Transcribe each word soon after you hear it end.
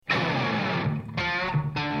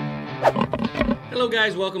Hello,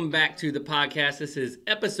 guys. Welcome back to the podcast. This is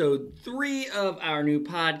episode 3 of our new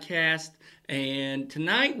podcast. And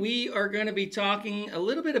tonight we are going to be talking a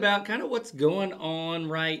little bit about kind of what's going on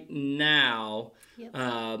right now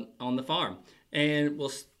on the farm. And we'll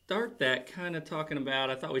start that kind of talking about,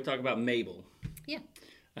 I thought we'd talk about Mabel. Yeah.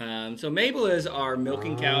 So Mabel is our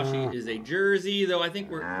milking cow. She is a Jersey, though I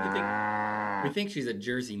think we think she's a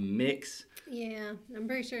Jersey mix. Yeah, I'm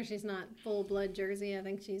pretty sure she's not full-blood Jersey. I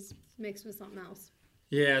think she's mixed with something else.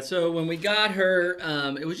 Yeah, so when we got her,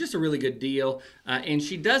 it was just a really good deal. And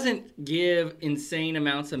she doesn't give insane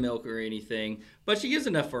amounts of milk or anything, but she gives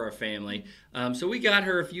enough for our family. So we got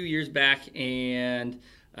her a few years back, and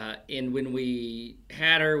when we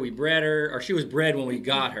had her, we bred her, or she was bred when we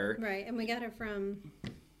got her. Right, and we got her from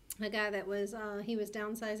a guy that was, he was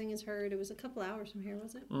downsizing his herd. It was a couple hours from here,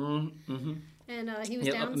 was it? Mm-hmm. And he was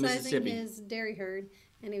downsizing his dairy herd,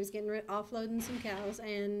 and he was getting offloading some cows.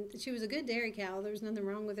 And she was a good dairy cow. There was nothing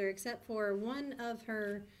wrong with her, except for one of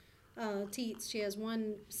her teats. She has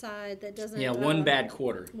one side that doesn't. Yeah, one bad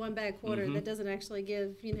quarter. One bad quarter that doesn't actually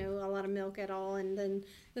give a lot of milk at all, and then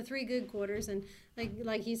the 3 good quarters. And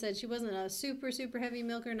like he said, she wasn't a super heavy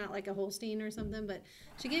milker, not like a Holstein or something, but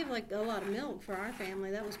she gave like a lot of milk for our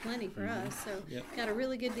family. That was plenty for us. So got a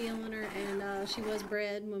really good deal on her, and she was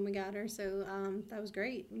bred when we got her, so that was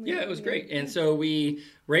great. It was great. And so we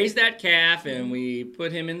raised that calf and we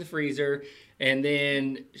put him in the freezer, and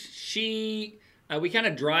then we kind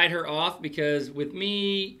of dried her off because with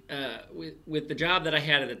me, with the job that I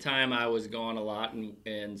had at the time, I was gone a lot,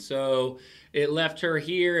 and so it left her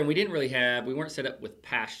here, and we weren't set up with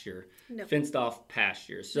pasture, fenced off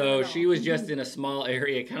pasture. So she was just in a small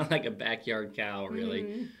area, kind of like a backyard cow,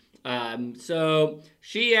 really. So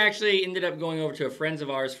she actually ended up going over to a friend's of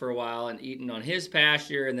ours for a while and eating on his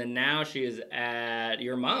pasture, and then now she is at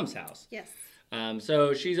your mom's house. Yes.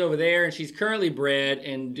 So she's over there, and she's currently bred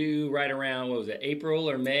and due right around, April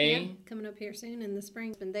or May? Yeah, coming up here soon in the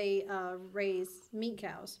spring. And they raise meat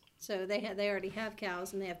cows. So they already have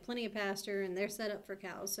cows, and they have plenty of pasture, and they're set up for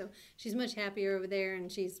cows. So she's much happier over there, and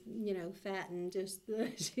she's, fat and just,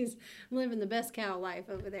 she's living the best cow life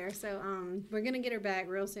over there. So we're going to get her back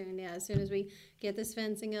real soon, as soon as we get this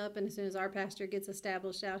fencing up, and as soon as our pasture gets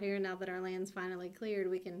established out here, now that our land's finally cleared,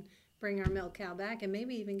 we can bring our milk cow back and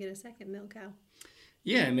maybe even get a second milk cow.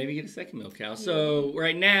 Yeah, maybe get a second milk cow. So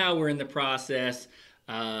right now we're in the process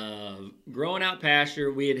of growing out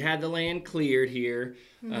pasture. We had the land cleared here,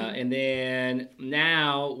 and then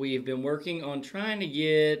now we've been working on trying to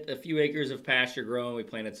get a few acres of pasture growing. We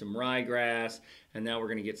planted some ryegrass, and now we're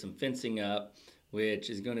going to get some fencing up, which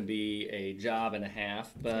is going to be a job and a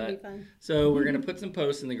half. But so we're going to put some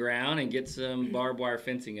posts in the ground and get some barbed wire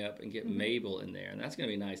fencing up and get Mabel in there. And that's going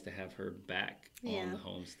to be nice to have her back on the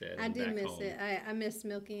homestead. I do miss it. I miss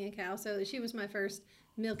milking a cow. So she was my first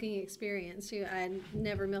milking experience. I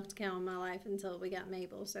never milked a cow in my life until we got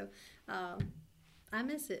Mabel. So I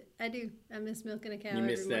miss it. I do. I miss milking a cow. You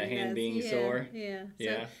miss that hand being sore? Yeah.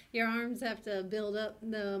 So your arms have to build up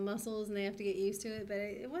the muscles, and they have to get used to it.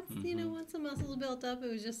 But once the muscles built up, it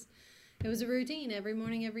was a routine. Every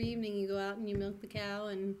morning, every evening, you go out and you milk the cow,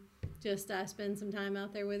 and just spend some time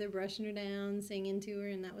out there with her, brushing her down, singing to her,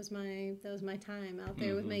 and that was my time out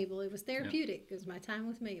there with Mabel. It was therapeutic. It was my time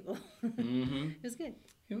with Mabel. It was good.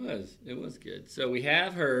 It was good. So we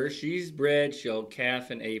have her. She's bred. She'll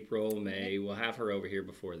calf in April, May. We'll have her over here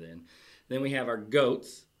before then. Then we have our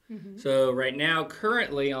goats. So right now,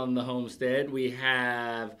 currently on the homestead, we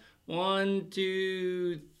have 1,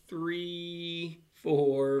 2, 3,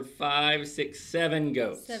 4, 5, 6, 7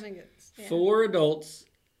 goats. 7 goats. Yeah. 4 adults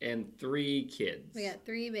and 3 kids. We got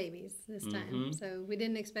 3 babies this time. So we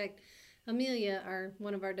didn't expect Amelia,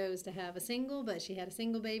 one of our does, to have a single, but she had a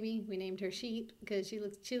single baby. We named her Sheep because she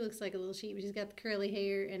looks like a little sheep. She's got the curly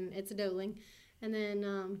hair, and it's a doeling. And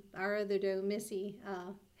then our other doe, Missy,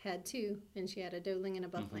 had 2, and she had a doeling and a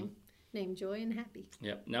buckling named Joy and Happy.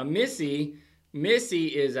 Yep. Now Missy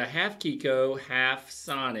is a half Kiko, half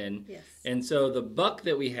Saanen. Yes. And so the buck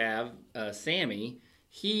that we have, Sammy,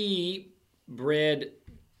 he bred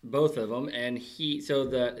both of them, and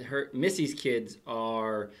Missy's kids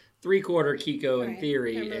are 3/4 Kiko in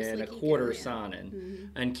theory and a quarter Saanen.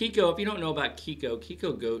 And Kiko, if you don't know about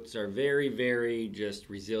Kiko goats are very, very just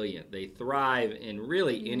resilient. They thrive in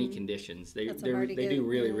really any conditions. They do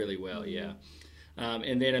really, really well. Yeah.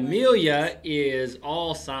 And then Amelia is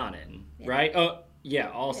all Saanen, right? Oh, yeah,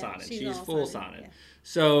 all Saanen. She's full Saanen. Yeah.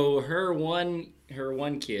 So her one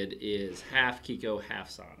kid is half Kiko, half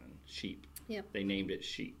Saanen, Sheep. Yep. They named it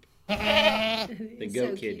Sheep. The It's goat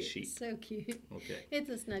so kid cute. sheep. So cute. Okay. It's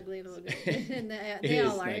a snuggly little goat. And It they is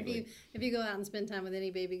all are. snuggly. If you go out and spend time with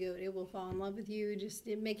any baby goat, it will fall in love with you.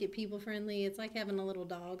 Make it people friendly. It's like having a little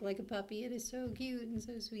dog, like a puppy. It is so cute and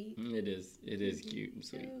so sweet. It is. It is cute and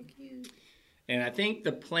sweet. So cute. And I think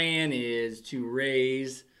the plan is to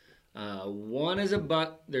raise one as a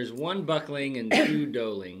buck. There's one buckling and two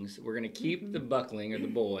dolings. We're going to keep the buckling or the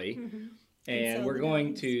boy, and sell we're the going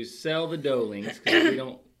dolings. to sell the dolings because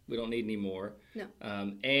we don't need any more. No.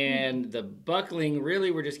 And the buckling,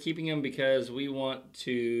 really, we're just keeping them because we want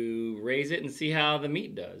to raise it and see how the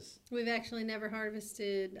meat does. We've actually never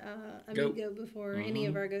harvested a Goat. meat goat before. Any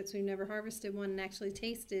of our goats, we've never harvested one and actually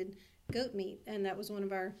tasted goat meat. And that was one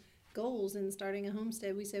of our goals in starting a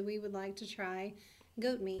homestead. We said we would like to try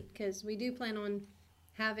goat meat because we do plan on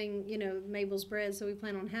having, Mabel's bred. So we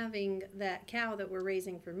plan on having that cow that we're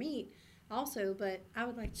raising for meat also. But I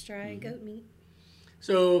would like to try goat meat.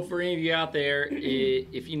 So for any of you out there,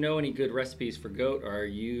 if you know any good recipes for goat or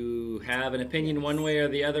you have an opinion one way or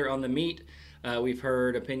the other on the meat, we've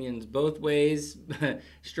heard opinions both ways,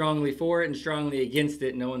 strongly for it and strongly against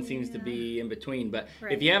it. No one seems to be in between. But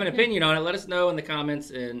if you have an opinion on it, let us know in the comments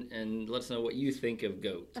and let us know what you think of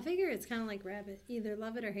goat. I figure it's kind of like rabbit. Either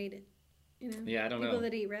love it or hate it. Yeah, I don't know. People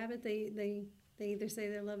that eat rabbit, they either say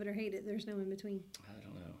they love it or hate it. There's no in between. I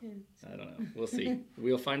don't know. Yeah. I don't know. We'll see.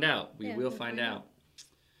 We'll find out. We will we'll find find out.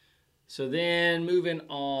 So then moving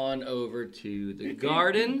on over to the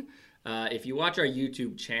garden. If you watch our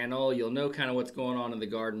YouTube channel, you'll know kind of what's going on in the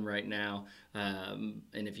garden right now. And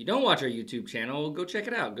if you don't watch our YouTube channel, go check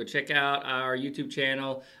it out. Go check out our YouTube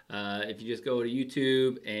channel. If you just go to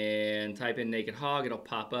YouTube and type in Naked Hog, it'll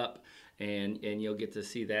pop up and you'll get to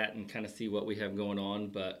see that and kind of see what we have going on.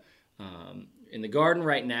 But in the garden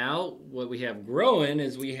right now, what we have growing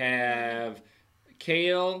is we have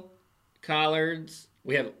kale, collards.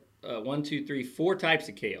 We have 4 types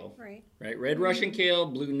of kale. Right. Red Russian kale,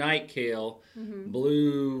 blue night kale,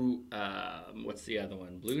 blue, what's the other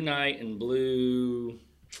one? Blue night and blue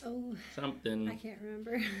something. I can't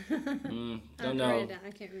remember. Don't know.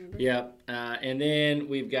 I can't remember. Yep. And then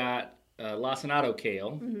we've got lacinato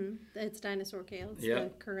kale. It's dinosaur kale. It's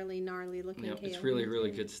Yep. the curly, gnarly looking kale. It's really,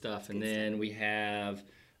 really good stuff. And then we have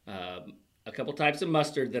a couple types of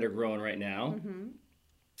mustard that are growing right now.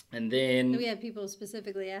 And then we had people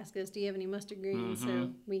specifically ask us, "Do you have any mustard greens?"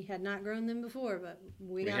 So we had not grown them before, but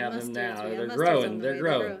we got have mustards. them now. We got They're mustards growing. on the They're way.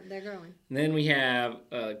 growing. They're growing. And then we have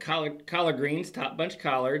collard greens, top bunch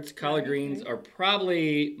collards. Collard greens are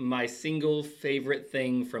probably my single favorite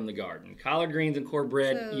thing from the garden. Collard greens and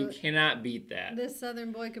cornbread, So, you cannot beat that. This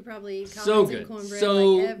southern boy could probably eat So collards good. and cornbread So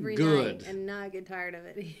like every good. night and not get tired of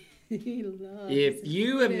it. He loves If it.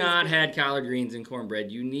 you have It is not good. had collard greens and cornbread,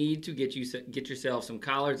 you need to get yourself some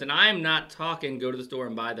collards. And I am not talking go to the store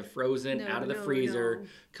and buy the frozen out of the freezer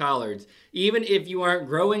collards. Even if you aren't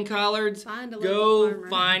growing collards, Find a go local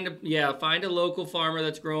farmer. find a local farmer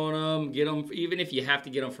that's growing them. Get them, even if you have to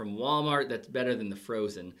get them from Walmart. That's better than the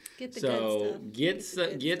frozen. Get the So good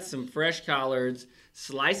stuff. get some fresh collards,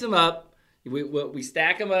 slice them up. We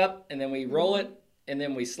stack them up and then we roll it. And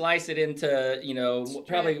then we slice it into,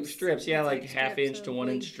 probably strips. Yeah, It's like half strips, inch so to 1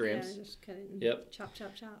 inch big, strips. Yeah, just cut it and Yep. chop,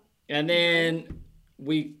 chop, chop. And then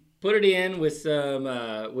we put it in with some,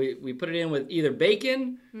 we put it in with either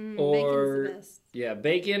bacon or, Bacon's the best. yeah,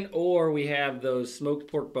 bacon, or we have those smoked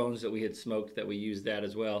pork bones that we had smoked that we used that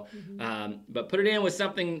as well. But put it in with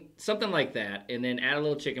something like that, and then add a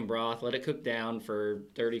little chicken broth, let it cook down for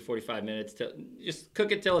 30, 45 minutes. Just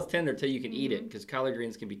cook it till it's tender, till you can eat it, because collard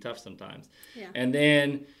greens can be tough sometimes. Yeah. And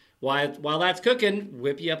then while that's cooking,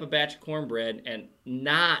 whip you up a batch of cornbread, and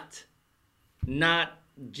not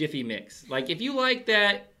Jiffy Mix. Like, if you like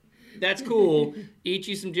that, that's cool. Eat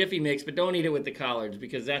you some Jiffy Mix, but don't eat it with the collards,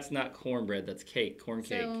 because that's not cornbread. That's corn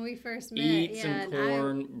cake. So when we first met, Eat yeah, some and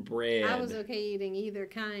cornbread. I was okay eating either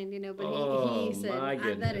kind, but Oh, he said my that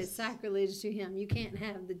goodness. is sacrilege to him. You can't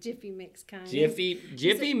have the Jiffy Mix kind.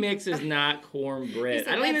 Jiffy Mix is not cornbread. He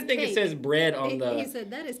said I don't even that's think it cake. says bread on He the.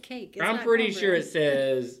 said that is cake. It's I'm not pretty sure cornbread. it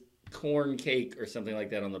says corn cake or something like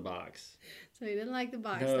that on the box. So he didn't like the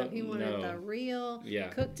box No, stuff. He wanted no. the real, Yeah.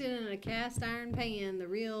 cooked it in a cast iron pan, the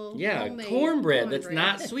real Yeah, homemade cornbread that's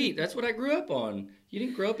not sweet. That's what I grew up on. You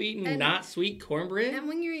didn't grow up eating And- not sweet cornbread? And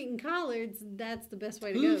when you're eating collards, that's the best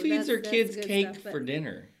way to Who go. feeds their That's kids the good cake stuff, but for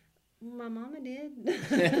dinner? My mama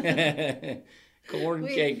did. Corn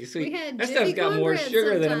cake, sweet. We had That Jiffy stuff's got more cornbread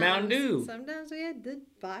sugar than a sometimes. Mountain Dew. Sometimes we had the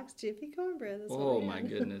box Jiffy cornbread. That's what Oh we my had.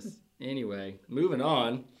 goodness. Anyway, moving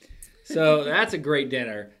on. So that's a great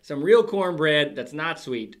dinner. Some real cornbread that's not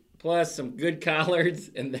sweet, plus some good collards,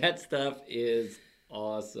 and that stuff is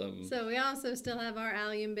Awesome. So we also still have our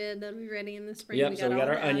allium bed that'll be ready in the spring. Yep, so we got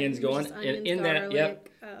all our the onions going. just And in that, garlic, yep.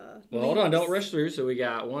 Well, hold on, don't leeks. rush through. So we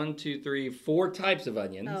got 4 types of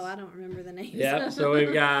onions. Oh, I don't remember the names. Yep, so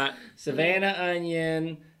we've got Savannah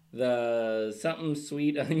onion, the something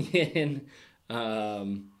sweet onion,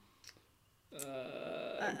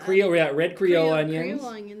 Creole, we got red Creole onions.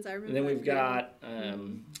 Creole onions, I remember. And then we've that. got,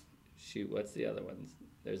 shoot, what's the other ones?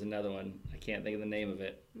 There's another one. I can't think of the name of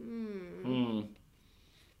it.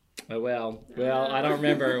 Oh, well, I don't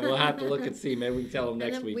remember. We'll have to look and see. Maybe we can tell them And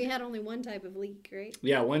next then week. we had only one type of leek, right?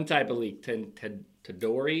 Yeah, one type of leek.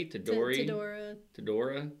 Tadori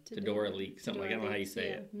leek. Something like, I don't know how you say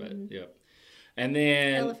it, but yep. And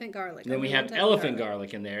then elephant garlic. Then we have elephant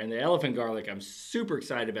garlic in there. And the elephant garlic I'm super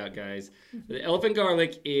excited about, guys. The elephant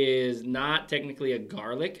garlic is not technically a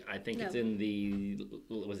garlic. I think it's in the,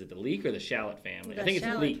 was it the leek or the shallot family? I think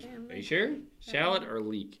it's leek. Are you sure? Shallot or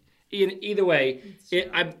leek? Either way,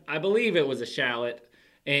 I believe it was a shallot.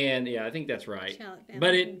 And yeah, I think that's right. Shallot family.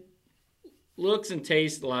 But it looks and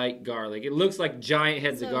tastes like garlic. It looks like giant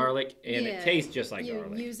heads of garlic, and it tastes just like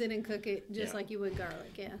garlic. You use it and cook it just like you would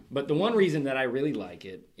garlic, yeah. But the one reason that I really like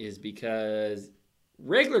it is because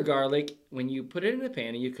regular garlic, when you put it in the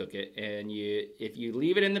pan and you cook it, and if you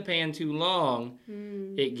leave it in the pan too long,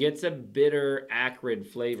 it gets a bitter, acrid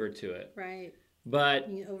flavor to it. Right. But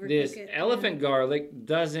this elephant garlic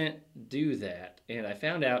doesn't do that. And I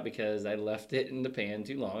found out because I left it in the pan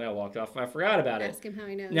too long. I walked off. I forgot about it. Ask him how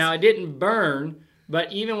he knows. Now, it didn't burn,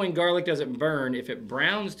 but even when garlic doesn't burn, if it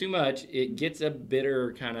browns too much, it gets a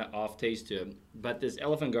bitter kind of off taste to it. But this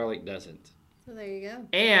elephant garlic doesn't. So there you go.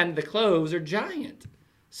 And the cloves are giant.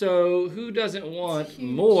 So who doesn't want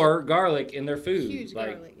more garlic in their food? Huge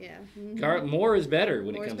garlic, yeah. More is better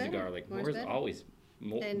when it comes to garlic. More is always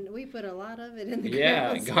more. And we put a lot of it in the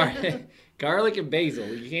garlic and basil.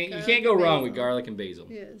 You can't go wrong with garlic and basil.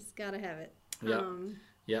 Yes, gotta have it.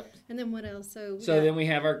 Yep. And then what else? So then we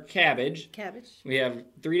have our cabbage. Cabbage. We have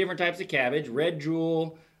 3 different types of cabbage: red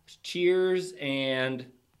jewel, cheers, and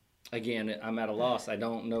again, I'm at a loss. I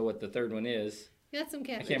don't know what the third one is. Got some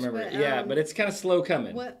cabbage. I can't remember. But it's kind of slow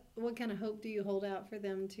coming. What kind of hope do you hold out for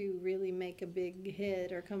them to really make a big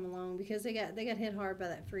hit or come along? Because they got hit hard by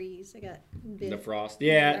that freeze. They got bit. The frost.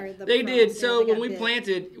 Yeah, they did. So when we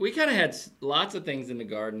planted, we kind of had lots of things in the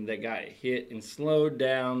garden that got hit and slowed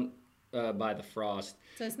down by the frost.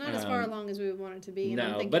 So it's not as far along as we would want it to be.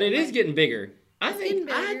 No, but it is getting bigger. I think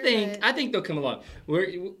they'll come along.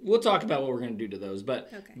 We'll talk about what we're going to do to those,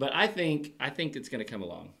 but I think it's going to come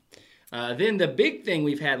along. Then the big thing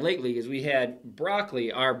we've had lately is we had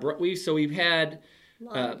broccoli. We've had a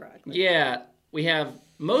lot of broccoli. Yeah, we have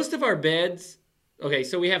most of our beds. Okay,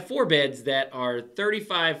 so we have 4 beds that are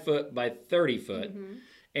 35 foot by 30 foot.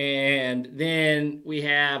 And then we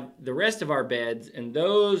have the rest of our beds, and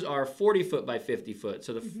those are 40 foot by 50 foot.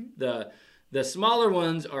 So the smaller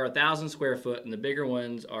ones are 1,000 square foot, and the bigger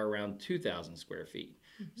ones are around 2,000 square feet.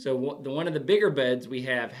 So one of the bigger beds, we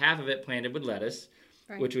have half of it planted with lettuce,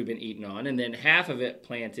 which we've been eating on, and then half of it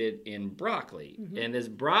planted in broccoli. And this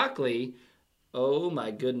broccoli, oh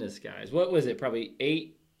my goodness, guys, what was it? Probably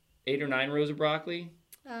 8 or 9 rows of broccoli.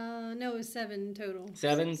 No, it was 7 total.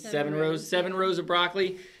 Seven rows of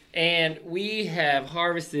broccoli. And we have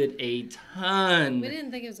harvested a ton We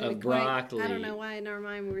didn't think it was going to be broccoli. Quite, I don't know why in our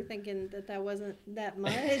mind we were thinking that wasn't that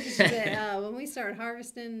much. But when we started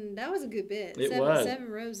harvesting, that was a good bit. It was. 7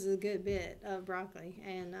 rows is a good bit of broccoli.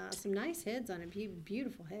 And some nice heads on it,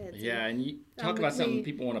 beautiful heads. Yeah, and you talk about something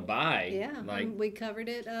people want to buy. Yeah, we covered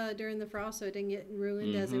it during the frost so it didn't get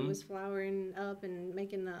ruined as it was flowering up and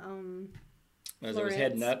making the... as it was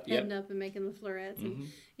heading up and making the florets,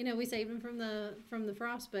 and we saved them from the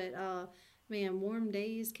frost. But man, warm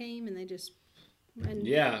days came and they just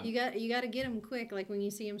you got to get them quick. Like when you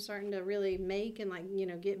see them starting to really make and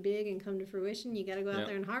get big and come to fruition, you got to go out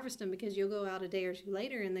there and harvest them because you'll go out a day or two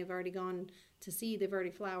later and they've already gone to seed. They've already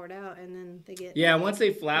flowered out, and then they get once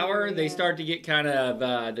they flower, they start to get kind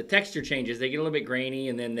of the texture changes. They get a little bit grainy,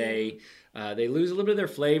 and then they lose a little bit of their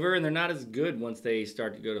flavor, and they're not as good once they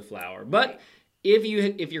start to go to flower. But if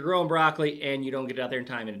you're growing broccoli and you don't get it out there in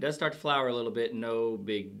time and it does start to flower a little bit, no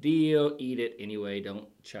big deal. Eat it anyway. Don't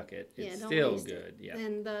chuck it. It's still good. Yeah.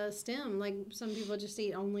 And the stem, like some people just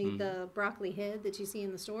eat only the broccoli head that you see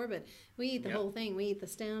in the store, but we eat the whole thing. We eat the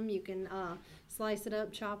stem. You can slice it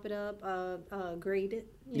up, chop it up, grate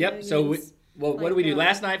it. So what did we do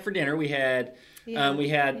last night for dinner? We had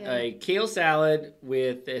a kale salad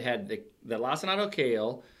with it had the lacinato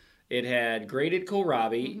kale. It had grated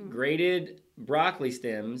kohlrabi, grated broccoli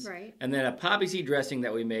stems, and then a poppy seed dressing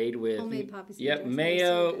that we made with homemade poppy seed dressing.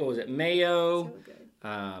 Mayo. So what was it? Mayo. So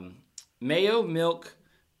good. mayo, milk,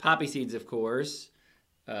 poppy seeds, of course,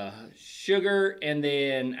 sugar, and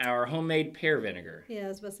then our homemade pear vinegar. Yeah, I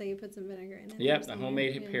was about to say you put some vinegar in it. Yep, the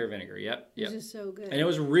homemade pear vinegar. Yep, It was just so good. And it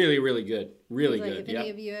was really, really good. Really Like, good. if any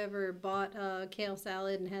of you ever bought kale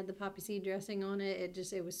salad and had the poppy seed dressing on it,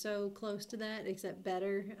 it was so close to that, except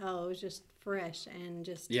better. Oh, it was just fresh and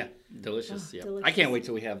just delicious. delicious. I can't wait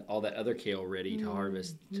till we have all that other kale ready to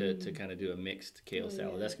harvest to kind of do a mixed kale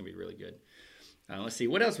salad. That's gonna be really good. Let's see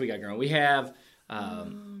what else we got going. We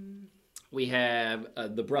have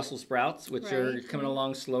the Brussels sprouts, which are coming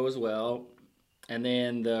along slow as well, and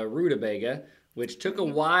then the rutabaga, which took a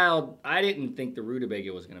while. I didn't think the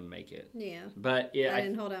rutabaga was going to make it. Yeah. But yeah, I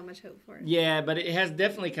didn't hold out much hope for it. Yeah, but it has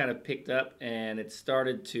definitely kind of picked up, and it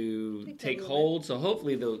started to take hold. So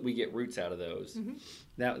hopefully we get roots out of those. Mm-hmm.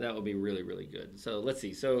 That will be really, really good. So let's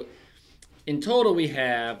see. So in total, we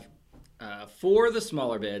have 4 of the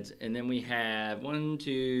smaller beds, and then we have 1,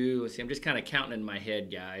 2. Let's see. I'm just kind of counting in my head,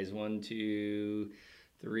 guys. 1, 2,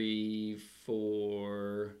 3,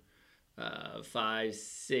 4, 5,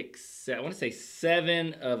 6, 7. I want to say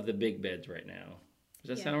 7 of the big beds right now.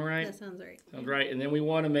 Does that sound right? That sounds right. Sounds right. And then we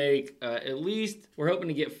want to make at least, we're hoping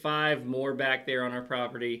to get 5 more back there on our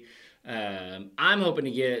property. I'm hoping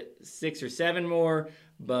to get 6 or 7 more,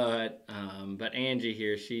 but Angie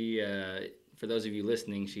here, she, for those of you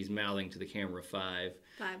listening, she's mouthing to the camera 5.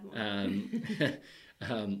 5 more.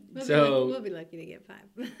 We'll be lucky to get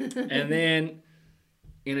 5. And then,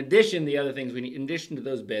 in addition, the other things we need, in addition to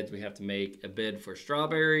those beds, we have to make a bed for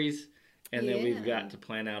strawberries. And then we've got to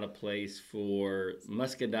plan out a place for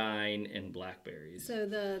muscadine and blackberries. So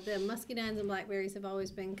the muscadines and blackberries have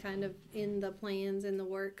always been kind of in the plans, in the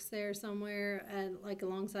works there somewhere. And like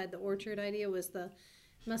alongside the orchard idea was the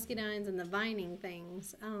muscadines and the vining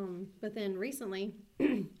things. But then recently,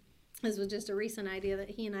 this was just a recent idea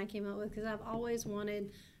that he and I came up with because I've always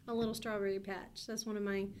wanted a little strawberry patch. That's one of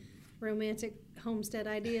my romantic homestead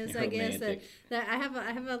ideas, I guess. That I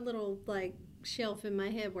have a little like shelf in my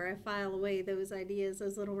head where I file away those ideas,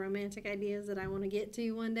 those little romantic ideas that I want to get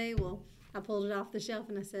to one day. Well, I pulled it off the shelf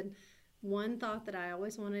and I said, one thought that I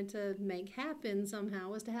always wanted to make happen somehow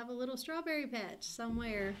was to have a little strawberry patch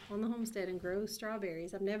somewhere on the homestead and grow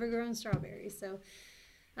strawberries. I've never grown strawberries, so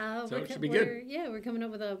it should be good. Yeah, we're coming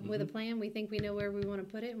up with a plan. We think we know where we want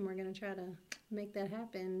to put it, and we're going to try to make that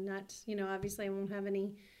happen. Not, obviously I won't have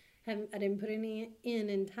any. I didn't put any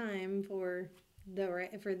in time for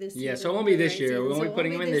this. Yeah, so it won't be this year. We won't be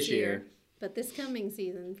putting them in this year. But this coming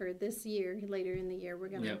season, for this year, later in the year, we're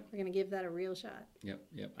gonna give that a real shot. Yep.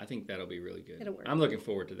 I think that'll be really good. It'll work. I'm looking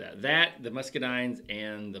forward to that. That, the muscadines,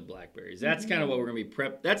 and the blackberries. That's kind of what we're gonna be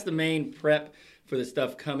prep. That's the main prep for the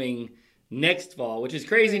stuff coming next fall, which is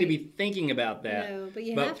crazy to be thinking about that. No,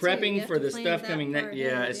 but prepping for the stuff coming next.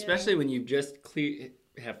 Yeah, especially when you just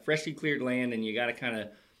have freshly cleared land and you got to kind of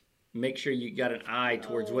make sure you got an eye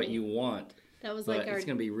towards what you want. That was it's going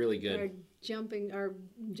to be really good. Our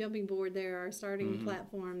jumping board there, our starting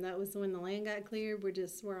platform. That was when the land got cleared.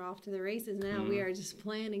 We're off to the races now. We are just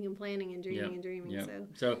planning and dreaming and dreaming.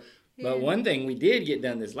 Yep. But one thing we did get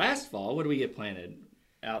done this last fall. What did we get planted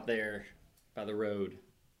out there by the road?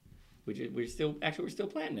 We're still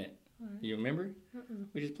planting it. What? You remember?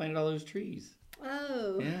 We just planted all those trees.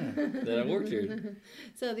 Oh. Yeah, the orchard.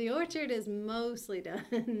 So the orchard is mostly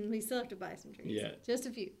done. We still have to buy some trees. Yeah. Just a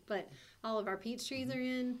few. But all of our peach trees are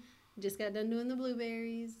in. We just got done doing the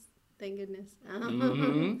blueberries. Thank goodness.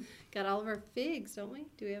 Got all of our figs, don't we?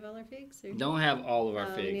 Do we have all our figs? Or? Don't have all of our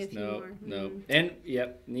figs. We need a few no, more. no. And,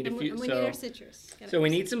 need a few. And we need our citrus. So we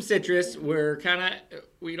need some citrus. We're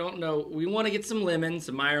we don't know. We want to get some lemon,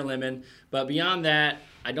 some Meyer lemon. But beyond that,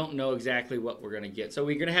 I don't know exactly what we're going to get. So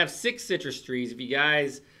we're going to have 6 citrus trees.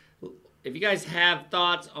 If you guys have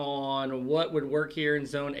thoughts on what would work here in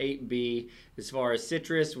Zone 8B as far as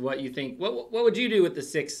citrus, what you think, what would you do with the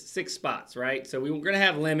six spots, right? So we're going to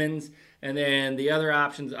have lemons, and then the other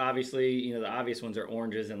options, obviously, the obvious ones are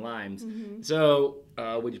oranges and limes. So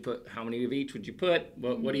would you put, how many of each would you put?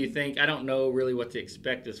 What do you think? I don't know really what to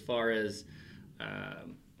expect as far as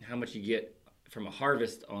how much you get from a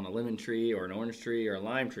harvest on a lemon tree or an orange tree or a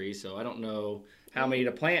lime tree, so I don't know how many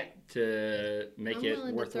to plant to make it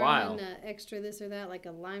worthwhile. I'm willing to throw in extra this or that, like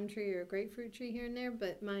a lime tree or a grapefruit tree here and there,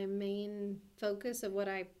 but my main focus of what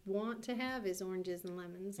I want to have is oranges and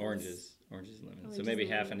lemons. Oranges and lemons. So maybe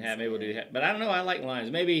half and half. Maybe we'll do half. But I don't know. I like limes.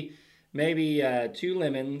 Maybe 2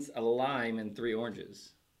 lemons, a lime, and 3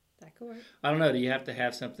 oranges. That could work. I don't know. Do you have to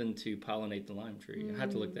have something to pollinate the lime tree? I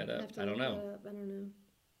have to look that up. I don't know. I don't know.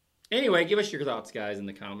 Anyway, give us your thoughts, guys, in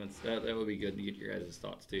the comments. That would be good to get your guys'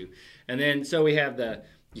 thoughts, too. And then, so we have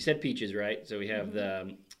you said peaches, right? So we have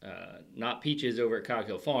the not peaches over at Cog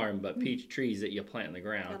Hill Farm, but peach trees that you plant in the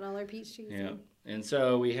ground. Got all our peach trees. Yeah. And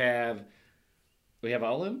so we have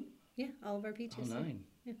all of them? Yeah, all of our peaches. Oh, 9.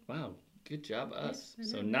 Yeah. Wow, good job us. Yeah,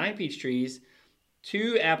 So 9 peach trees,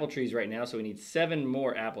 2 apple trees right now, so we need 7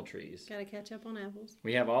 more apple trees. Got to catch up on apples.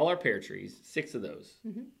 We have all our pear trees, 6 of those.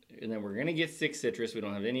 Mm-hmm. And then we're going to get 6 citrus. We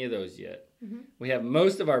don't have any of those yet. Mm-hmm. We have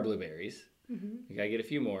most of our blueberries. Mm-hmm. We got to get a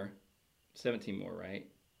few more. 17 more, right?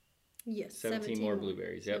 Yes, 17 more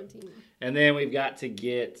blueberries, yep. 17 more. And then we've got to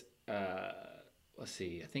get, let's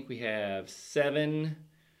see, I think we have 7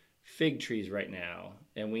 fig trees right now,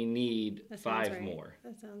 and we need 5 right. more.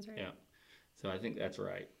 That sounds right. Yeah. So I think that's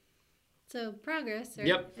right. So progress. Right?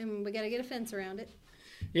 Yep. And we got to get a fence around it.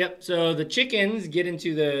 Yep. So the chickens get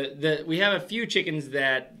into we have a few chickens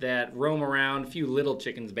that roam around, a few little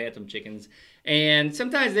chickens, bantam chickens, and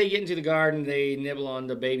sometimes they get into the garden. They nibble on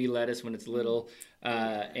the baby lettuce when it's little,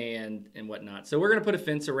 and whatnot. So we're gonna put a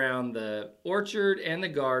fence around the orchard and the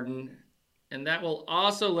garden, and that will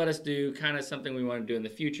also let us do kind of something we want to do in the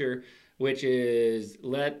future, which is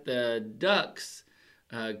let the ducks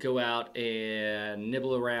go out and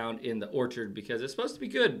nibble around in the orchard, because it's supposed to be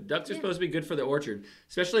good. Ducks are supposed to be good for the orchard,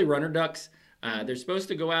 especially runner ducks. They're supposed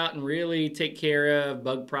to go out and really take care of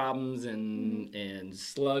bug problems and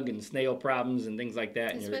slug and snail problems and things like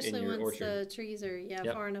that Especially in your once orchard. the trees are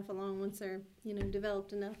far enough along. Once they're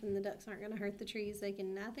developed enough and the ducks aren't going to hurt the trees, I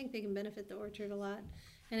think they can benefit the orchard a lot.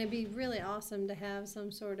 And it'd be really awesome to have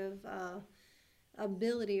some sort of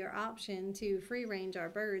ability or option to free range our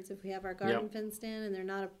birds. If we have our garden fenced in and they're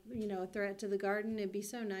not a threat to the garden, it'd be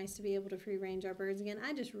so nice to be able to free range our birds again.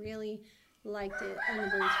 I just really liked it when the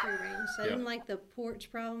birds free range. I didn't like the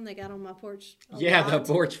porch problem they got on my porch a lot. The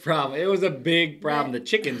porch problem. It was a big problem. The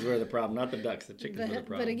chickens were the problem, not the ducks. The chickens were the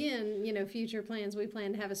problem. But again, future plans, we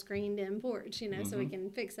plan to have a screened-in porch, so we can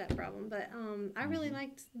fix that problem. But I really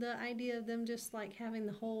liked the idea of them just like having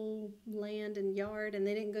the whole land and yard, and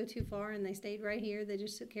they didn't go too far, and they stayed right here. They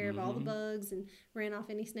just took care of all the bugs and ran off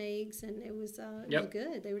any snakes, and it was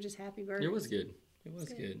good. They were just happy birds. It was good. It was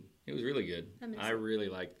good. It was really good. I really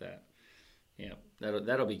liked that. Yeah,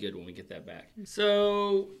 that'll be good when we get that back.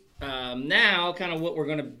 So now kind of what we're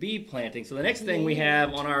going to be planting. So the next thing we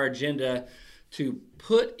have on our agenda to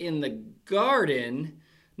put in the garden,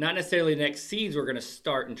 not necessarily the next seeds we're going to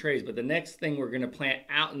start in trays, but the next thing we're going to plant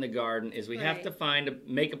out in the garden is we have to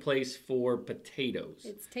make a place for potatoes.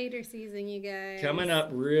 It's tater season, you guys. Coming up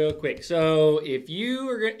real quick. So if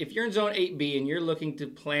you're in zone 8B and you're looking to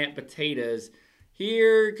plant potatoes,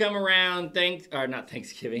 here come around not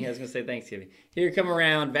Thanksgiving. I was going to say Thanksgiving. Here come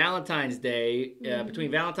around Valentine's Day.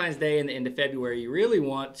 Between Valentine's Day and the end of February, you really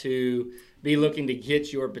want to be looking to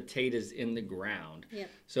get your potatoes in the ground. Yep.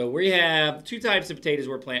 So we have 2 types of potatoes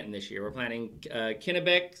we're planting this year. We're planting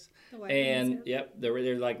Kennebecks. And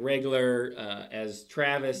they're like regular, as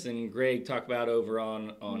Travis and Greg talk about over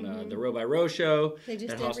on the Row by Row show. They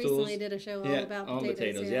just recently did a show all about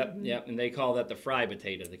potatoes. Yep. And they call that the fry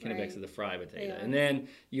potato. The Kennebecks are the fry potato. And then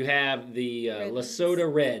you have the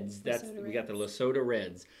Lesotho Reds. We got the Lesotho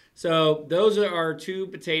Reds. So those are our 2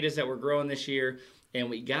 potatoes that we're growing this year, and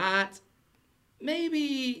we got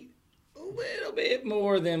maybe a little bit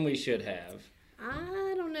more than we should have.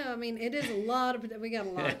 I don't know. I mean, it is a lot of. We got a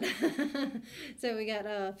lot. So we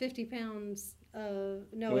got 50 pounds.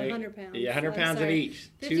 100 pounds. Yeah, 100 pounds of each.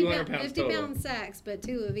 200 pounds 50 total. pound sacks, but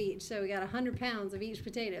 2 of each. So we got 100 pounds of each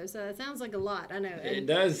potato. So it sounds like a lot. I know. It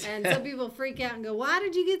does. And some people freak out and go, "Why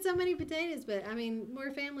did you get so many potatoes?" But I mean, we're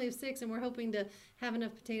a family of 6, and we're hoping to have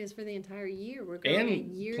enough potatoes for the entire year. We're growing a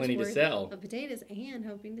year's plenty worth to sell of potatoes and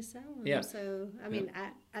hoping to sell them. Yeah. So I mean,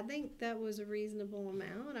 I think that was a reasonable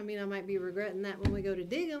amount. I mean, I might be regretting that when we go to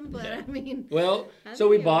dig them, but I mean. Well, so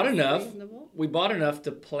we bought enough. We bought enough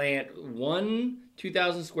to plant 1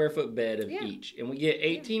 2,000 square foot bed of each, and we get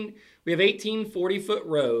 18. We have 18 40-foot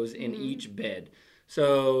rows in each bed.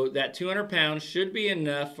 So that 200 pounds should be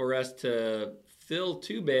enough for us to fill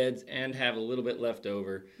 2 beds and have a little bit left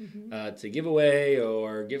over to give away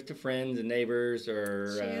or give to friends and neighbors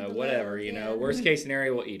or whatever. Worst case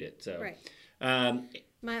scenario, we'll eat it. So. Right.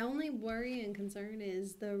 My only worry and concern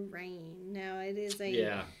is the rain. Now it is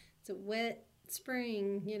it's a wet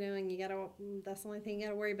spring, and that's the only thing you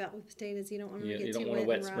gotta worry about with potatoes. You don't want to get too wet.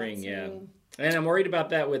 Wet spring, and I'm worried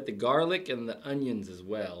about that with the garlic and the onions as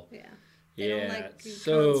well. They don't like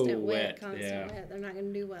constant wet. They're not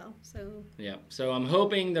going to do well. So I'm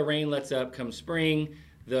hoping the rain lets up come spring,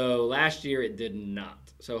 though last year it did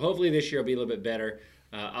not. So hopefully this year will be a little bit better.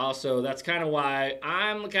 Also, that's kind of why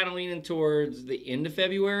I'm kind of leaning towards the end of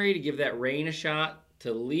February to give that rain a shot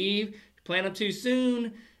to leave. If you plant them too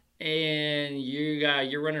soon, and you're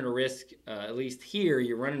you're running a risk, at least here,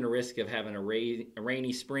 you're running a risk of having a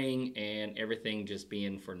rainy spring and everything just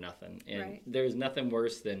being for nothing. And Right. there's nothing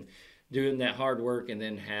worse than doing that hard work and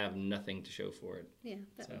then have nothing to show for it. Yeah,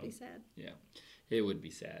 that would be sad. Yeah, it would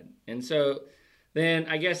be sad. And so then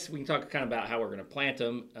I guess we can talk kind of about how we're going to plant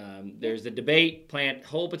them. There's the debate, plant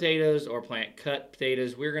whole potatoes or plant cut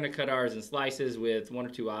potatoes. We're going to cut ours in slices with 1 or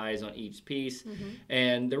 2 eyes on each piece.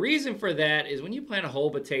 And the reason for that is when you plant a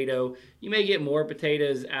whole potato, you may get more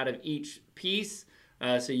potatoes out of each piece.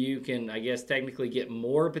 So you can, I guess, technically get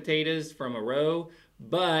more potatoes from a row,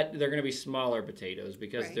 but they're going to be smaller potatoes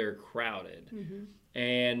because Right. they're crowded.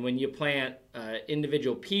 And when you plant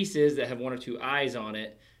individual pieces that have 1 or 2 eyes on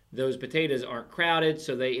it, those potatoes aren't crowded,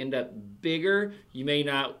 so they end up bigger. You may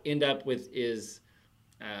not end up with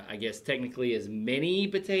I guess technically as many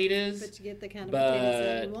potatoes, But you get the kind of potatoes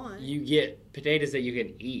that you but want. you get potatoes that you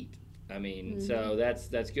can eat. I mean, so that's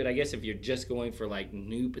good. I guess if you're just going for like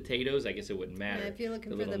new potatoes, I guess it wouldn't matter. Yeah, if you're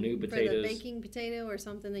looking for little the, new for the potatoes. baking potato or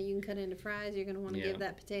something that you can cut into fries, you're going to want to Yeah. give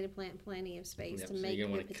that potato plant plenty of space Yep, to so make you're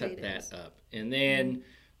good gonna want to cut potatoes. that up, and then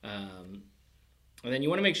you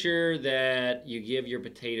want to make sure that you give your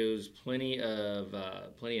potatoes plenty of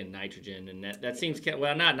nitrogen, and that seems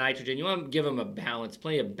well, not nitrogen. You want to give them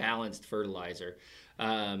plenty of balanced fertilizer.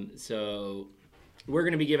 So we're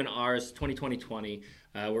going to be giving ours 20-20-20.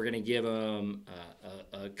 We're going to give them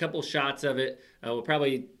a couple shots of it. Well,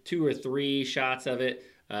 probably 2 or 3 shots of it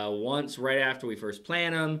once right after we first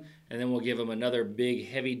plant them, and then we'll give them another big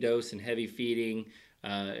heavy dose and heavy feeding.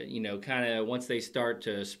 Kind of once they start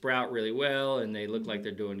to sprout really well and they look like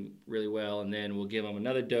they're doing really well, and then we'll give them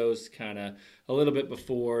another dose kind of a little bit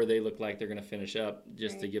before they look like they're going to finish up,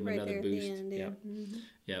 just to give them right another there at the boost. end, Yep. yeah.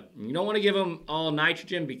 Yep. You don't want to give them all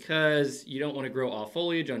nitrogen because you don't want to grow all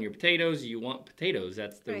foliage on your potatoes. You want potatoes.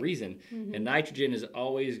 That's the Right. reason. And nitrogen is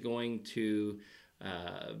always going to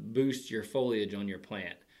boost your foliage on your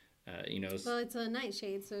plant. Well, it's a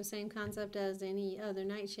nightshade, so same concept as any other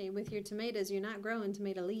nightshade. With your tomatoes, you're not growing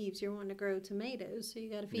tomato leaves. You're wanting to grow tomatoes, so you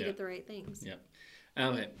got to feed Yeah. it the right things. Yep.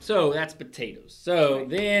 Okay, so that's potatoes. So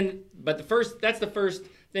then, but that's the first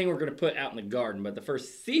thing we're going to put out in the garden. But the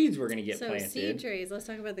first seeds we're going to get So planted. seed trays. Let's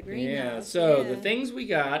talk about the Yeah. greenhouse. So the things we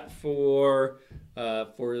got for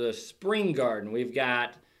the spring garden, we've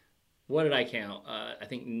got, what did I count? I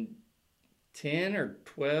think 10 or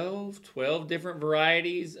 12 different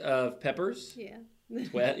varieties of peppers. Yeah.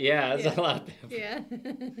 12, yeah, that's a lot of peppers. Yeah.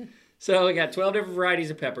 So we got 12 different varieties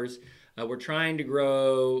of peppers. We're trying to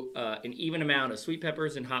grow an even amount of sweet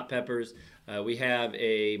peppers and hot peppers. We have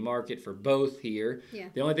a market for both here. Yeah.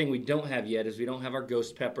 The only thing we don't have yet is we don't have our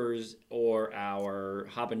ghost peppers or our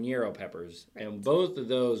habanero peppers. Right. And both of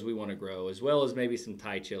those we want to grow, as well as maybe some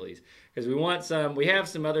Thai chilies. Because we have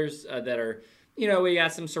some others that are, we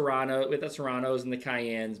got some Serrano, with the Serranos and the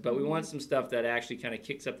Cayennes, but we want some stuff that actually kind of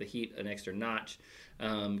kicks up the heat an extra notch.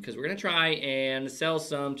 Because we're going to try and sell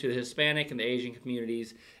some to the Hispanic and the Asian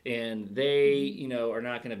communities, and they, are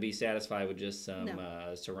not going to be satisfied with just some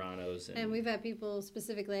Serranos. And we've had people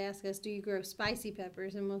specifically ask us, "Do you grow spicy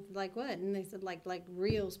peppers?" And we're like, "What?" And they said, "Like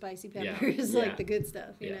real spicy peppers, Yeah. like the good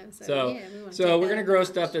stuff, you know." So we want to we're going to grow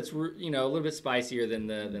stuff that's a little bit spicier than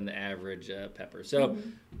the average pepper. So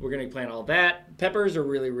we're going to plant all that. Peppers are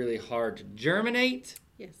really, really hard to germinate.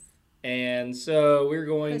 Yes. And so we're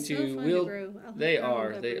going It's so fun to grow. They I love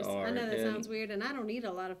are. peppers. I know that And- sounds weird, and I don't eat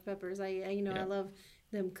a lot of peppers. I love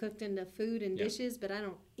them cooked into food and Yeah. dishes, but I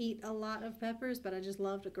don't eat a lot of peppers. But I just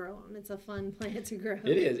love to grow them. It's a fun plant to grow.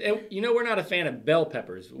 It is. And we're not a fan of bell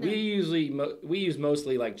peppers. We use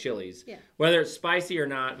mostly like chilies. Yeah. Whether it's spicy or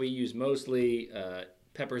not, we use mostly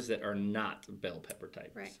peppers that are not bell pepper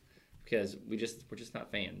types. Right. Because we're just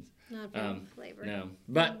not fans. Not a fan of flavor. No.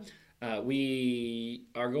 But we'll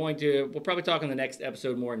probably talk in the next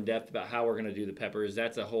episode more in depth about how we're going to do the peppers.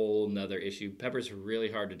 That's a whole nother issue. Peppers are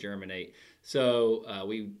really hard to germinate. So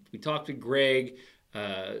we talked to Greg,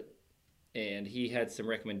 and he had some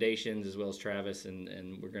recommendations, as well as Travis,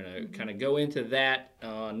 and we're going to kind of go into that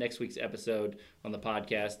on next week's episode on the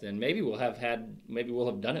podcast, and maybe we'll have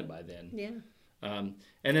done it by then. Yeah. And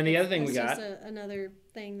then the other thing we got. That's just another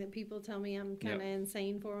thing that people tell me I'm kind of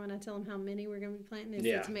insane for when I tell them how many we're going to be planting is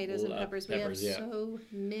the tomatoes and peppers. We have so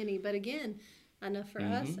many, but again, enough for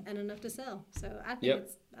us and enough to sell. So I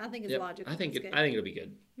think it's logical. I think it'll be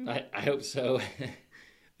good. I hope so.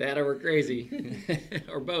 That or we're crazy,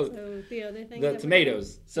 or both. So the other thing, the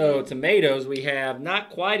tomatoes. So tomatoes, we have not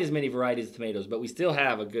quite as many varieties of tomatoes, but we still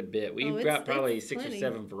have a good bit. We've got probably 6 or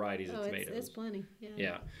 7 varieties of tomatoes. It's plenty.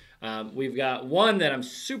 Yeah. We've got one that I'm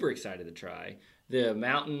super excited to try. The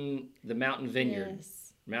Mountain Vineyard.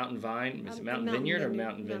 Yes. Mountain Vine? Is it Mountain Mountain Vineyard or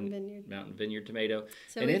Vineyard. Mountain Vineyard tomato?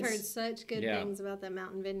 So And we've heard such good things about that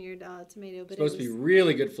Mountain Vineyard tomato. But supposed to be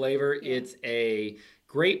really good flavor. Yeah. It's a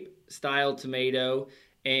grape style tomato,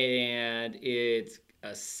 and it's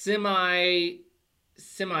a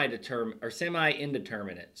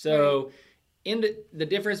semi-indeterminate. So the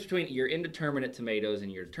difference between your indeterminate tomatoes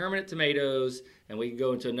and your determinate tomatoes, and we can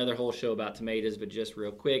go into another whole show about tomatoes, but just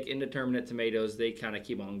real quick, indeterminate tomatoes, they kind of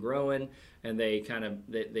keep on growing, and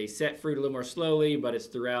they set fruit a little more slowly, but it's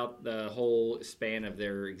throughout the whole span of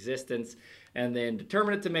their existence. And then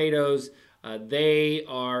determinate tomatoes, they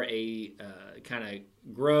are a kind of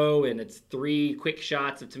grow, and it's 3 quick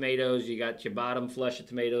shots of tomatoes. You got your bottom flush of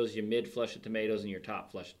tomatoes, your mid flush of tomatoes, and your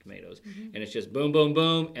top flush of tomatoes. And it's just boom, boom,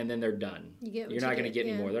 boom, and then they're done. You're not going to get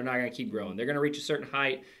any more. They're not going to keep growing. They're going to reach a certain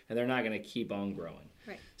height, and they're not going to keep on growing.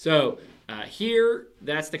 Right. So here,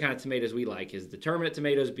 that's the kind of tomatoes we like, is determinate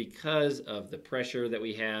tomatoes, because of the pressure that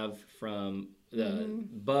we have from the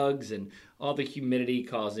bugs and all the humidity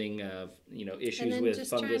causing issues with fungus and things like that. And then just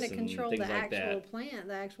trying to control the actual plant,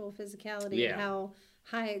 the actual physicality of how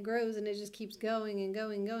high it grows, and it just keeps going and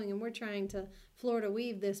going and going. And we're trying to Florida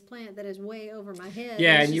weave this plant that is way over my head.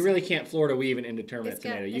 Yeah, and you really can't Florida weave an indeterminate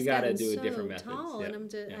tomato. You got to do a different method. Tall,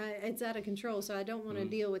 and it's out of control. So I don't want to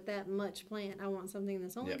deal with that much plant. I want something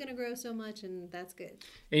that's only going to grow so much, and that's good.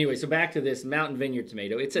 Anyway, so back to this Mountain Vineyard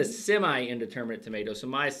tomato. It's a semi-indeterminate tomato. So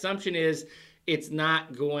my assumption is it's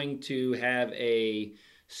not going to have a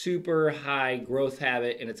super high growth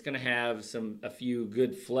habit, and it's going to have a few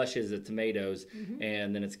good flushes of tomatoes,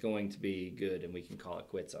 and then it's going to be good, and we can call it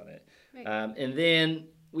quits on it. Right. And then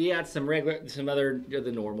we had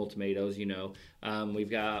the normal tomatoes. We've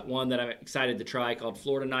got one that I'm excited to try called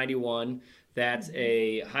Florida 91. That's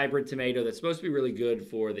a hybrid tomato that's supposed to be really good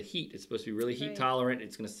for the heat. It's supposed to be really heat tolerant.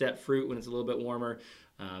 It's going to set fruit when it's a little bit warmer.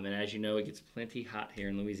 And as you know, it gets plenty hot here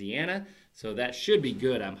in Louisiana, so that should be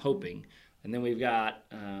good, I'm hoping. And then we've got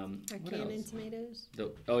our cannon tomatoes.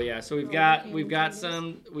 So we've got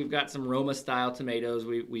some Roma style tomatoes.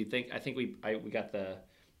 I think we got the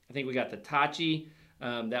Tachi.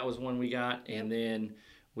 That was one we got, and then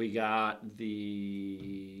we got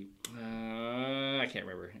the I can't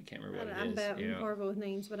remember what it is. I'm horrible with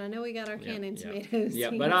names, but I know we got our cannon tomatoes.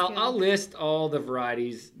 Yeah, but I'll list all the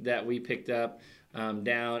varieties that we picked up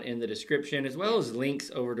down in the description, as well as links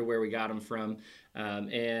over to where we got them from.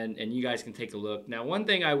 And you guys can take a look. Now, one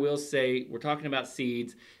thing I will say, we're talking about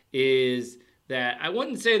seeds, is that I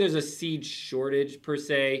wouldn't say there's a seed shortage per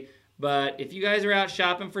se, but if you guys are out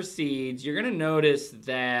shopping for seeds, you're going to notice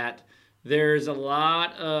that there's a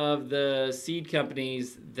lot of the seed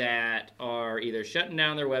companies that are either shutting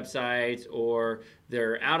down their websites or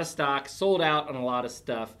they're out of stock, sold out on a lot of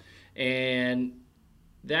stuff, and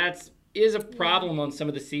is a problem on some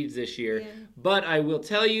of the seeds this year. Yeah. But I will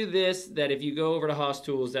tell you this, that if you go over to Haas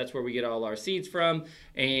Tools, that's where we get all our seeds from,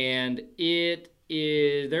 and they're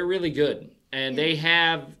really good. And they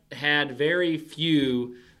have had very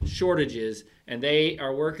few shortages, and they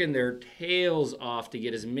are working their tails off to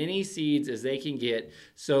get as many seeds as they can get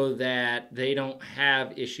so that they don't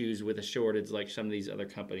have issues with a shortage like some of these other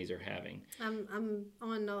companies are having. I'm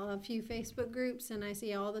on a few Facebook groups, and I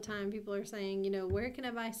see all the time people are saying, where can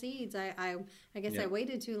I buy seeds? I guess I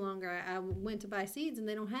waited too long, or I went to buy seeds and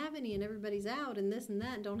they don't have any, and everybody's out and this and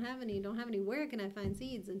that, and don't have any. Where can I find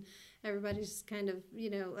seeds? And everybody's kind of,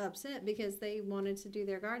 upset because they wanted to do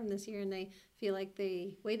their garden this year and they feel like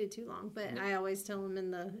they waited too long. But I always tell them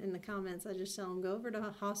in the comments, I just tell them go over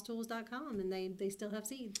to HaasTools.com, and they still have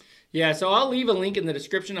seeds. Yeah, so I'll leave a link in the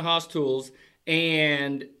description of Haas Tools,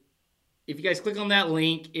 and if you guys click on that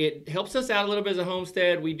link, it helps us out a little bit as a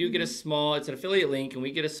homestead. We do get it's an affiliate link, and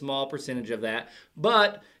we get a small percentage of that,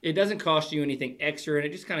 but it doesn't cost you anything extra, and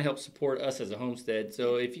it just kind of helps support us as a homestead.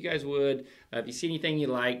 So if you guys would, if you see anything you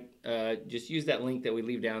like, just use that link that we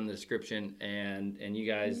leave down in the description, and you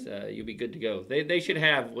guys, you'll be good to go. They should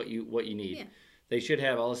have what you need. Yeah. They should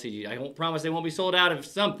have all the seeds. I won't promise they won't be sold out of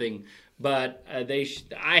something, but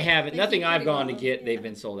I haven't. Nothing I've gone to get, they've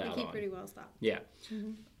been sold out on. They keep pretty well stocked. Yeah.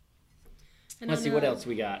 Mm-hmm. Let's see what else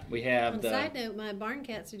we got. We have on side note, my barn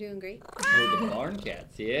cats are doing great. Oh, the barn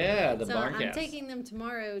cats. Yeah, the barn cats. I'm taking them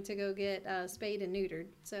tomorrow to go get spayed and neutered.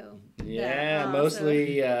 So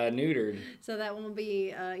mostly neutered. So that won't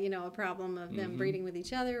be a problem of them breeding with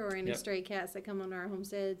each other, or any stray cats that come on our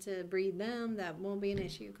homestead to breed them. That won't be an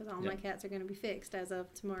issue because all my cats are going to be fixed as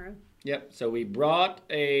of tomorrow. Yep. So we brought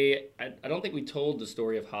I don't think we told the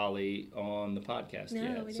story of Holly on the podcast yet. We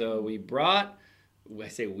didn't. So we brought.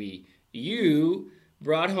 You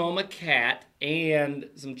brought home a cat and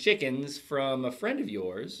some chickens from a friend of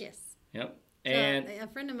yours. Yes. Yep. So And a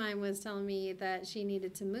friend of mine was telling me that she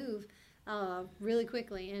needed to move really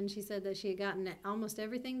quickly, and she said that she had gotten almost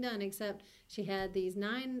everything done except she had these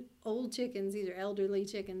 9 old chickens. These are elderly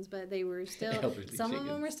chickens, but they were still Elderly some of them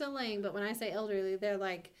chickens. were still laying. But when I say elderly, they're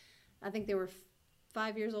like, I think they were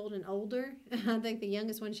 5 years old and older. I think the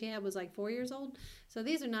youngest one she had was like 4 years old. So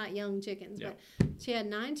these are not young chickens, Yeah. but she had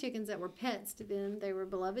 9 chickens that were pets to them. They were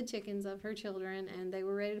beloved chickens of her children, and they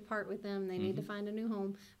were ready to part with them. They need to find a new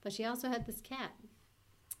home. But she also had this cat.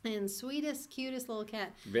 And sweetest, cutest little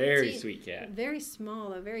cat. very sweet cat. Very small,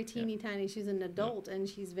 though, very teeny tiny. She's an adult, and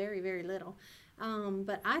she's very, very little.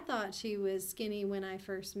 But I thought she was skinny when I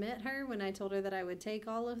first met her, when I told her that I would take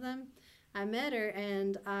all of them. I met her,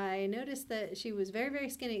 and I noticed that she was very, very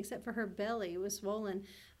skinny, except for her belly was swollen.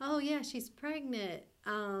 Oh, yeah, she's pregnant.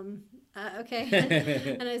 Okay.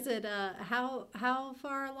 And I said, how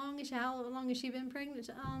far along is she? How long has she been pregnant?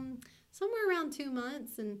 Somewhere around 2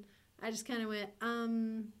 months. And I just kind of went,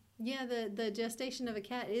 yeah, the gestation of a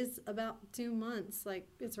cat is about 2 months. Like,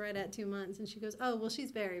 it's right at 2 months. And she goes, oh, well,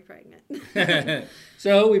 she's very pregnant.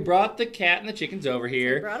 So we brought the cat and the chickens over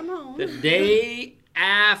here. So brought them home. The day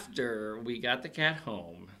after we got the cat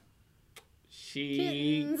home, she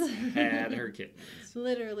Kittens. had her kittens.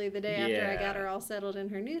 Literally the day after I got Yeah. her all settled in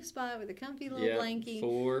her new spot with a comfy little Yeah, blankie.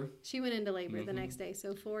 4 She went into labor the next day,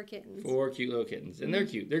 so 4 kittens. 4 cute little kittens, and they're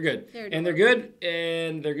cute. They're good, They're and they're good,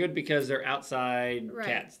 and they're good because they're outside Right.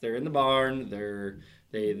 cats. They're in the barn.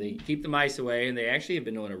 They keep the mice away, and they actually have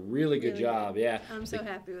been doing a really good Really job. Yeah, I'm so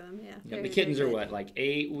happy with them. Yeah. yeah, Very, the kittens very are good. what, like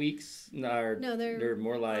 8 weeks? No, No, they're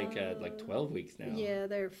more like 12 weeks now. Yeah,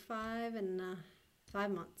 they're 5 and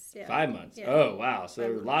 5 months. Yeah. 5 months. Yeah. Oh wow! So 5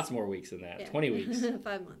 there's months. lots more weeks than that. Yeah. 20 weeks. 5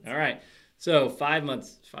 months. All right. So 5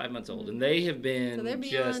 months. 5 months old, and they have been So they're just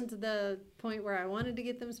beyond the point where I wanted to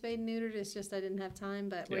get them spayed and neutered. It's just I didn't have time,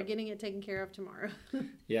 but we're Yep. getting it taken care of tomorrow.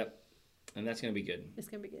 yep, and that's gonna be good. It's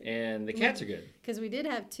gonna be good. And the cats are good. Because we did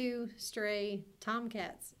have 2 stray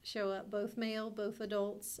tomcats show up, both male, both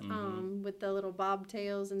adults, with the little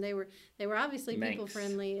bobtails, and they were obviously Manx. people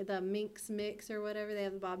friendly. The Minx mix or whatever, they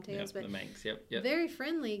have the bobtails, Yep, but the Manx. Yep. very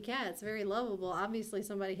friendly cats, very lovable. Obviously,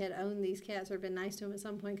 somebody had owned these cats or been nice to them at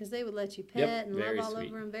some point because they would let you pet and love very all sweet.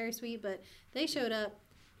 over them. Very sweet, but they showed up.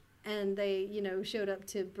 And they, showed up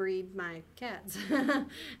to breed my cats,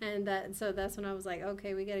 and so that's when I was like,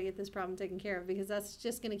 okay, we got to get this problem taken care of because that's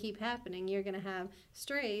just going to keep happening. You're going to have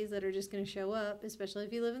strays that are just going to show up, especially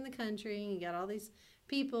if you live in the country and you got all these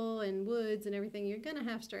people and woods and everything. You're going to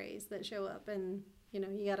have strays that show up, and you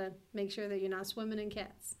got to make sure that you're not swimming in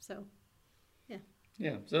cats. So,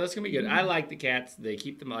 Yeah, so that's gonna be good. I like the cats. They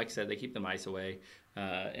keep them, like I said, they keep the mice away,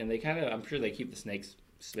 and they kind of, I'm sure they keep the snakes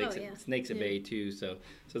Oh, yeah. snakes at Yeah. bay too. So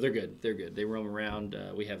they're good. They're good. They roam around.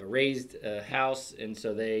 We have a raised house, and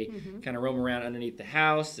so they kind of roam around underneath the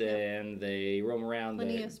house, and they roam around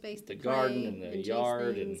plenty of space the to garden play and the chase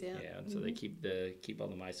yard, things, and yeah. and so they keep all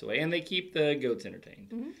the mice away, and they keep the goats entertained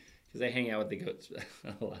because they hang out with the goats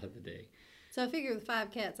a lot of the day. So I figure with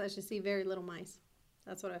 5 cats, I should see very little mice.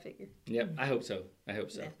 That's what I figure. Yep, I hope so.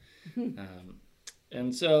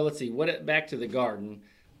 And so let's see. Back to the garden.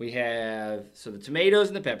 We have the tomatoes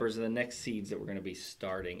and the peppers are the next seeds that we're going to be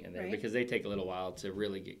starting in there Right. because they take a little while to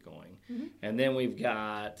really get going. And then we've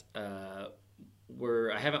got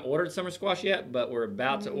I haven't ordered summer squash yet, but we're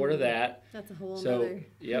about to order that. That's a whole So nother.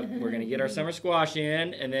 yep, we're going to get our summer squash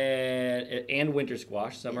in, and winter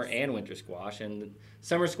squash, summer and winter squash, and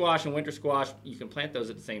summer squash and winter squash. You can plant those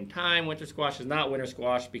at the same time. Winter squash is not winter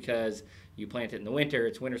squash because you plant it in the winter.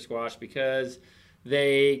 It's winter squash because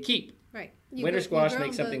they keep. Right. Winter squash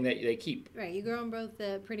makes something that they keep. Right. You grow them both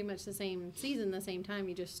pretty much the same season, the same time.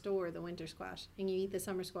 You just store the winter squash and you eat the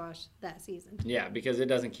summer squash that season. Yeah, because it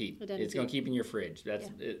doesn't keep. It doesn't It's going to keep. keep in your fridge.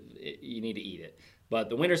 You need to eat it. But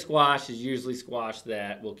the winter squash is usually squash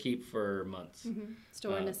that will keep for months.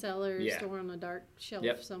 Store in a cellar, yeah. store on a dark shelf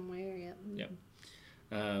Yep. somewhere. Yep.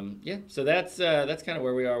 Yep. So that's kind of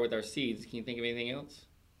where we are with our seeds. Can you think of anything else?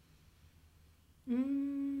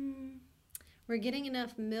 We're getting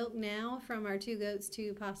enough milk now from our 2 goats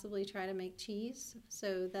to possibly try to make cheese.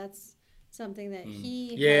 So that's something that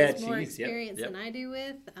he has more cheese. Yep, experience yep. than I do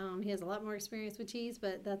with. He has a lot more experience with cheese,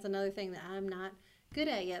 but that's another thing that I'm not good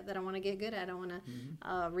at yet that I want to get good at. I want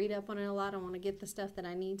to read up on it a lot. I want to get the stuff that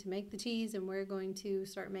I need to make the cheese, and we're going to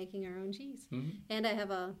start making our own cheese. And I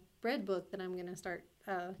have a bread book that I'm going to start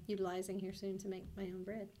utilizing here soon to make my own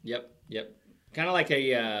bread. Yep. Kind of like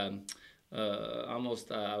a almost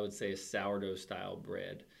I would say a sourdough style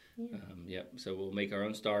bread. Yep. So we'll make our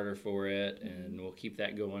own starter for it, and we'll keep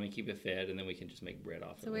that going and keep it fed, and then we can just make bread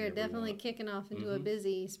off it. So we're definitely kicking off into a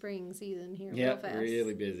busy spring season here. Real fast.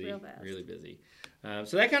 Really busy. Real fast. Really busy.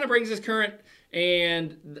 So that kind of brings us current,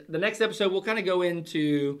 and the next episode we'll kind of go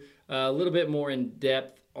into a little bit more in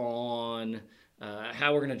depth on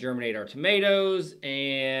how we're going to germinate our tomatoes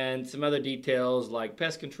and some other details like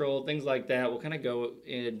pest control, things like that. We'll kind of go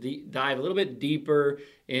and dive a little bit deeper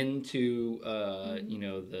into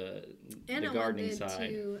the gardening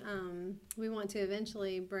side. We want to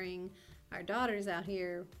eventually bring our daughters out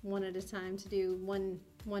here one at a time to do one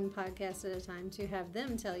podcast at a time to have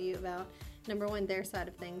them tell you about, number one, their side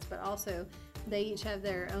of things, but also they each have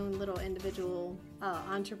their own little individual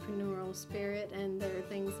entrepreneurial spirit, and there are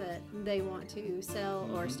things that they want to sell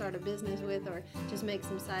or start a business with or just make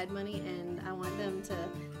some side money, and I want them to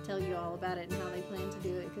tell you all about it and how they plan to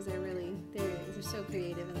do it, because they're so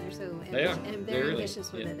creative and they're so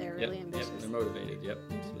ambitious with it. They're really ambitious. They're motivated.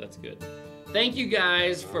 So that's good. Thank you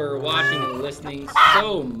guys for watching and listening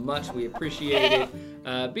so much. We appreciate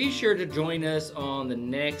it. Be sure to join us on the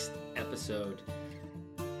next episode.